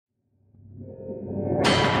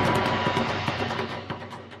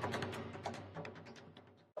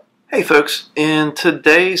Hey folks, in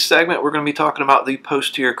today's segment we're going to be talking about the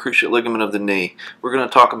posterior cruciate ligament of the knee. We're going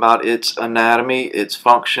to talk about its anatomy, its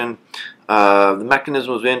function, the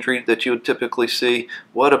mechanism of injury that you would typically see,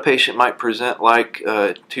 what a patient might present like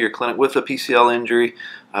to your clinic with a PCL injury,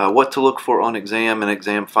 what to look for on exam and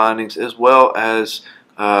exam findings, as well as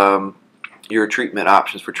your treatment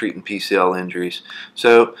options for treating PCL injuries.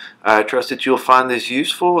 So I trust that you'll find this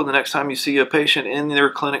useful the next time you see a patient in their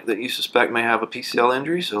clinic that you suspect may have a PCL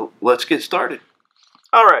injury. So let's get started.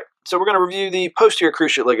 All right, so we're going to review the posterior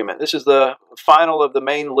cruciate ligament. This is the final of the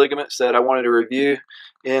main ligaments that I wanted to review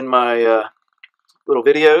in my little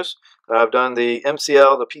videos. I've done the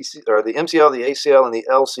MCL, the MCL, the ACL, and the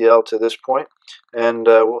LCL to this point, and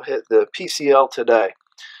we'll hit the PCL today.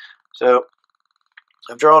 So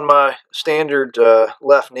I've drawn my standard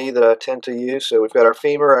left knee that I tend to use. So we've got our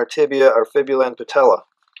femur, our tibia, our fibula, and patella.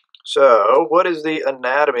 So what is the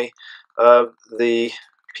anatomy of the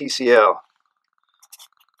PCL?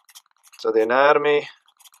 So the anatomy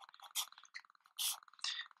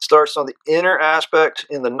starts on the inner aspect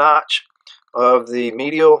in the notch of the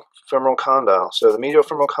medial femoral condyle. So the medial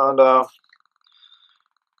femoral condyle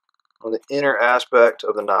on the inner aspect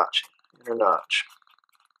of the notch, inner notch,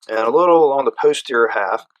 and a little on the posterior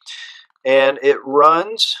half, and it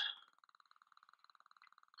runs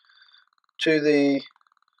to the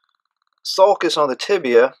sulcus on the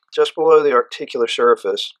tibia just below the articular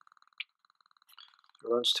surface. It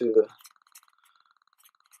runs to the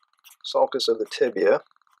sulcus of the tibia,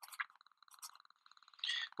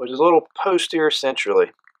 which is a little posterior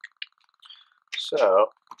centrally. So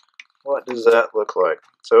what does that look like?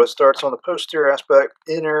 So it starts on the posterior aspect,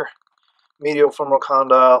 inner medial femoral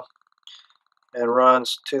condyle, and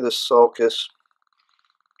runs to the sulcus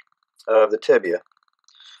of the tibia.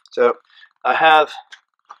 So I have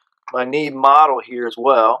my knee model here as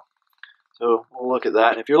well, so we'll look at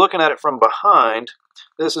that. And if you're looking at it from behind,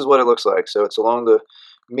 this is what it looks like. So it's along the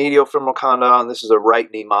medial femoral condyle, and this is a right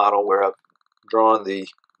knee model where I've drawn the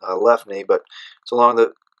left knee, but it's along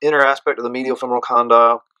the inner aspect of the medial femoral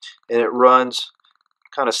condyle, and it runs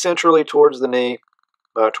kind of centrally towards the knee,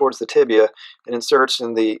 towards the tibia, and inserts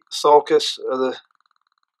in the sulcus of the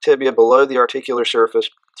tibia below the articular surface,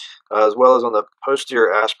 as well as on the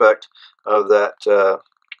posterior aspect of that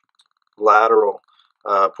lateral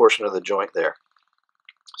portion of the joint there.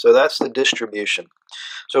 So that's the distribution.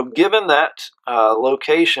 So given that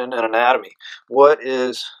location and anatomy, what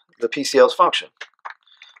is the PCL's function?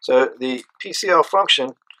 So the PCL function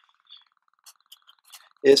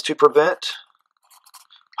is to prevent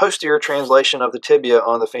posterior translation of the tibia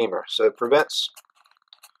on the femur. So it prevents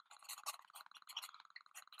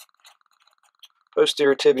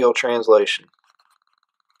posterior tibial translation.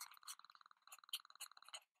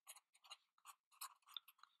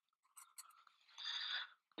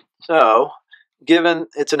 So, given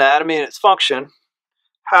its anatomy and its function,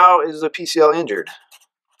 how is the PCL injured?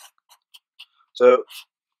 So,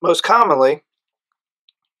 most commonly,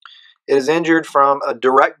 it is injured from a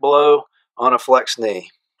direct blow on a flexed knee.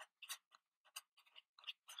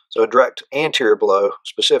 So a direct anterior blow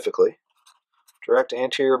specifically. Direct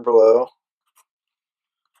anterior blow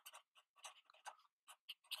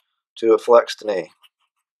to a flexed knee.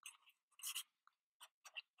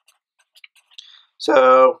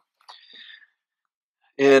 So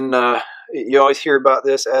you always hear about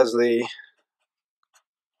this as the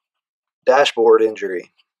dashboard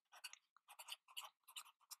injury.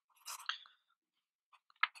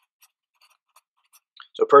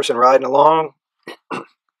 So a person riding along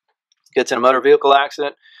gets in a motor vehicle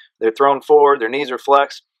accident, they're thrown forward, their knees are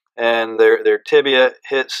flexed, and their tibia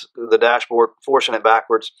hits the dashboard, forcing it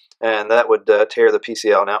backwards, and that would tear the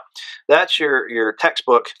PCL. Now, that's your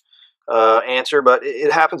textbook answer, but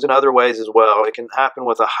it happens in other ways as well. It can happen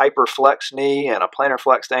with a hyperflex knee and a plantar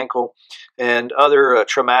flexed ankle and other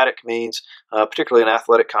traumatic means, particularly in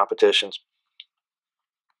athletic competitions.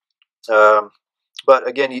 But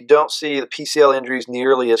again, you don't see the PCL injuries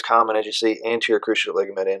nearly as common as you see anterior cruciate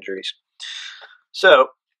ligament injuries. So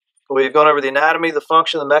we've gone over the anatomy, the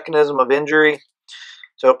function, the mechanism of injury.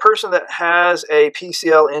 So a person that has a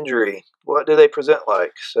PCL injury, what do they present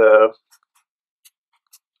like? So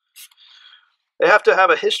they have to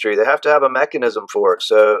have a history. They have to have a mechanism for it.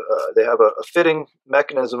 So they have a fitting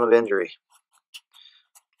mechanism of injury.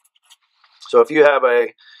 So if you have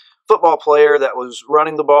a football player that was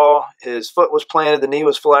running the ball, his foot was planted, the knee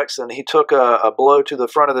was flexed, and he took a blow to the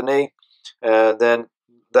front of the knee, then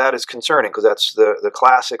that is concerning because that's the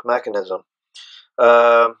classic mechanism.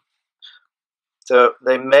 So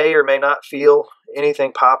they may or may not feel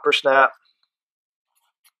anything pop or snap.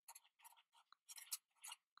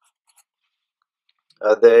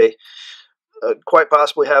 They quite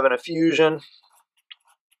possibly have an effusion,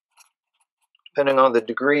 depending on the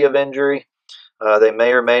degree of injury. They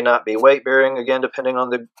may or may not be weight bearing, again, depending on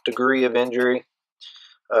the degree of injury.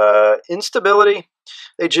 Instability,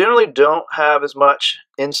 they generally don't have as much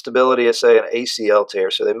instability as, say, an ACL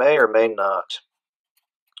tear, so they may or may not.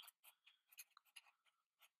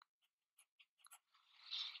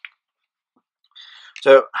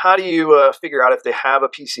 So how do you figure out if they have a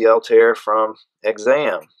PCL tear from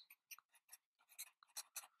exam?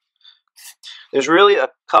 There's really a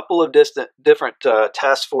couple of different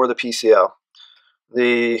tests for the PCL.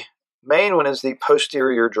 The main one is the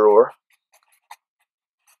posterior drawer.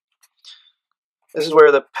 This is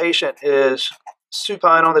where the patient is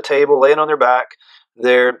supine on the table, laying on their back.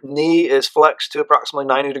 Their knee is flexed to approximately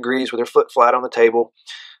 90 degrees with their foot flat on the table.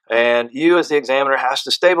 And you, as the examiner, has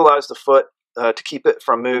to stabilize the foot to keep it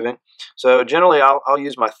from moving. So generally, I'll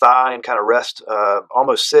use my thigh and kind of rest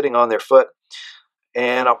almost sitting on their foot.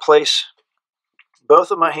 And I'll place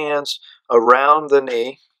both of my hands around the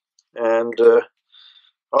knee and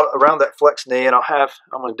around that flexed knee. And I'm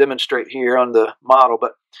going to demonstrate here on the model,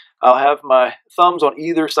 but I'll have my thumbs on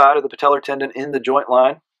either side of the patellar tendon in the joint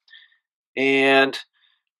line. And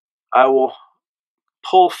I will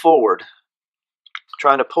pull forward,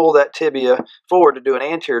 trying to pull that tibia forward to do an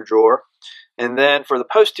anterior drawer. And then for the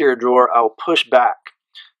posterior drawer, I will push back.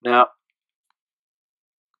 Now,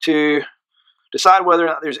 to decide whether or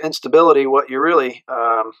not there's instability, what you're really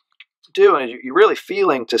doing is you're really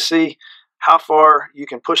feeling to see how far you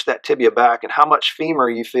can push that tibia back and how much femur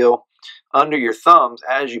you feel under your thumbs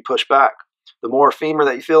as you push back. The more femur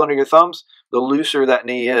that you feel under your thumbs, the looser that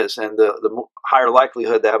knee is, and the higher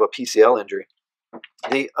likelihood to have a PCL injury.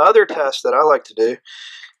 The other test that I like to do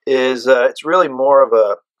is it's really more of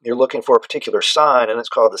a, you're looking for a particular sign, and it's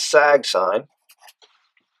called the sag sign.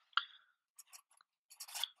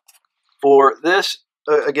 For this,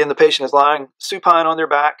 again, the patient is lying supine on their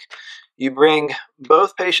back. You bring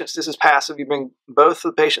both patients, this is passive, you bring both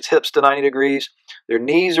of the patient's hips to 90 degrees, their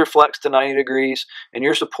knees are flexed to 90 degrees, and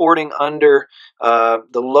you're supporting under the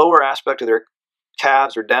lower aspect of their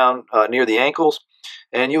calves or down near the ankles,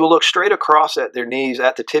 and you will look straight across at their knees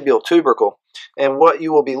at the tibial tubercle. And what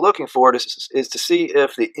you will be looking for is to see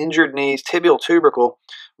if the injured knee's tibial tubercle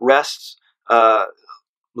rests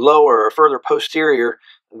lower or further posterior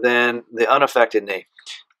than the unaffected knee.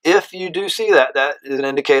 If you do see that, that is an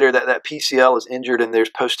indicator that that PCL is injured and there's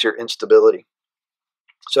posterior instability.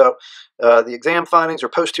 So the exam findings are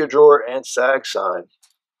posterior drawer and sag sign.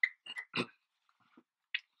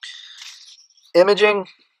 Imaging.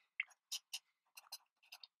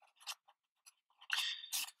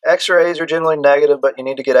 X-rays are generally negative, but you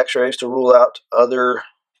need to get X-rays to rule out other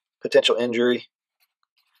potential injury.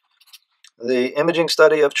 The imaging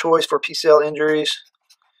study of choice for PCL injuries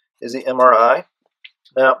is the MRI.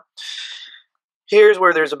 Now, here's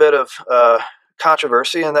where there's a bit of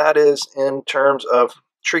controversy, and that is in terms of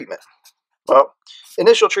treatment. Well,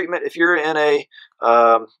 initial treatment, if you're in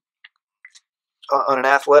on an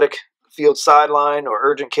athletic field sideline or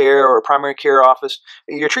urgent care or a primary care office,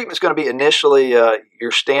 your treatment is going to be initially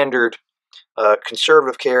your standard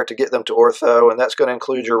conservative care to get them to ortho, and that's going to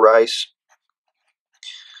include your RICE,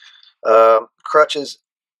 crutches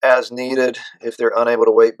as needed if they're unable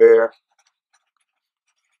to weight bear,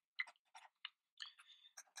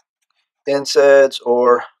 NSAIDs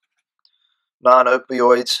or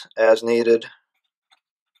non-opioids as needed.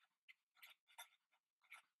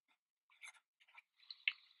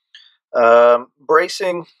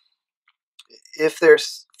 Bracing, if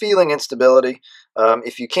there's feeling instability,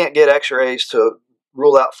 if you can't get X-rays to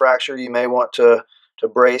rule out fracture, you may want to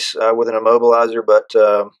brace with an immobilizer, but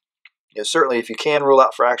certainly if you can rule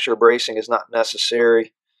out fracture, bracing is not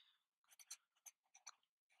necessary.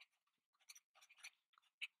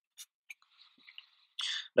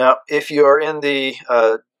 Now, if you are in the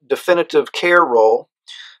definitive care role,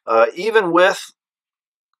 even with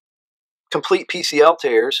complete PCL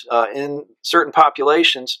tears in certain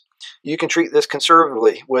populations, you can treat this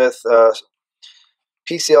conservatively with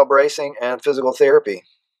PCL bracing and physical therapy.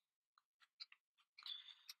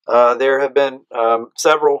 There have been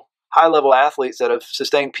several high-level athletes that have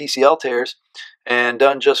sustained PCL tears and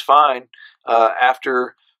done just fine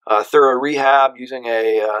after thorough rehab using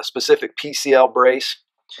a specific PCL brace,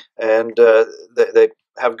 and they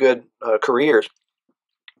have good careers.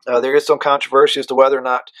 There is some controversy as to whether or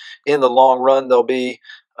not in the long run there'll be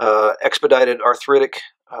expedited arthritic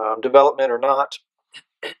development or not,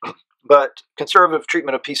 but conservative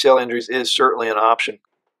treatment of PCL injuries is certainly an option.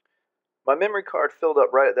 My memory card filled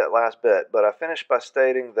up right at that last bit, but I finished by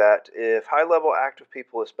stating that if high-level active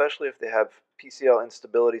people, especially if they have PCL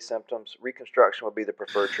instability symptoms, reconstruction would be the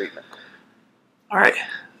preferred treatment. All right,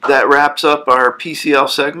 that wraps up our PCL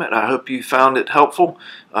segment. I hope you found it helpful,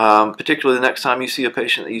 particularly the next time you see a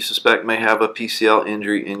patient that you suspect may have a PCL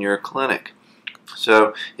injury in your clinic.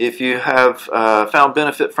 So if you have found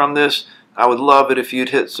benefit from this, I would love it if you'd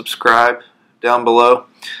hit subscribe down below.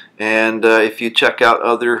 And if you check out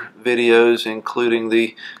other videos, including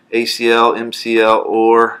the ACL, MCL,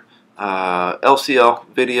 or LCL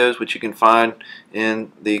videos, which you can find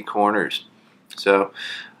in the corners. So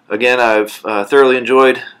again, I've thoroughly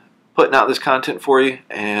enjoyed putting out this content for you,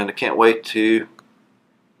 and I can't wait to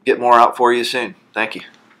get more out for you soon. Thank you.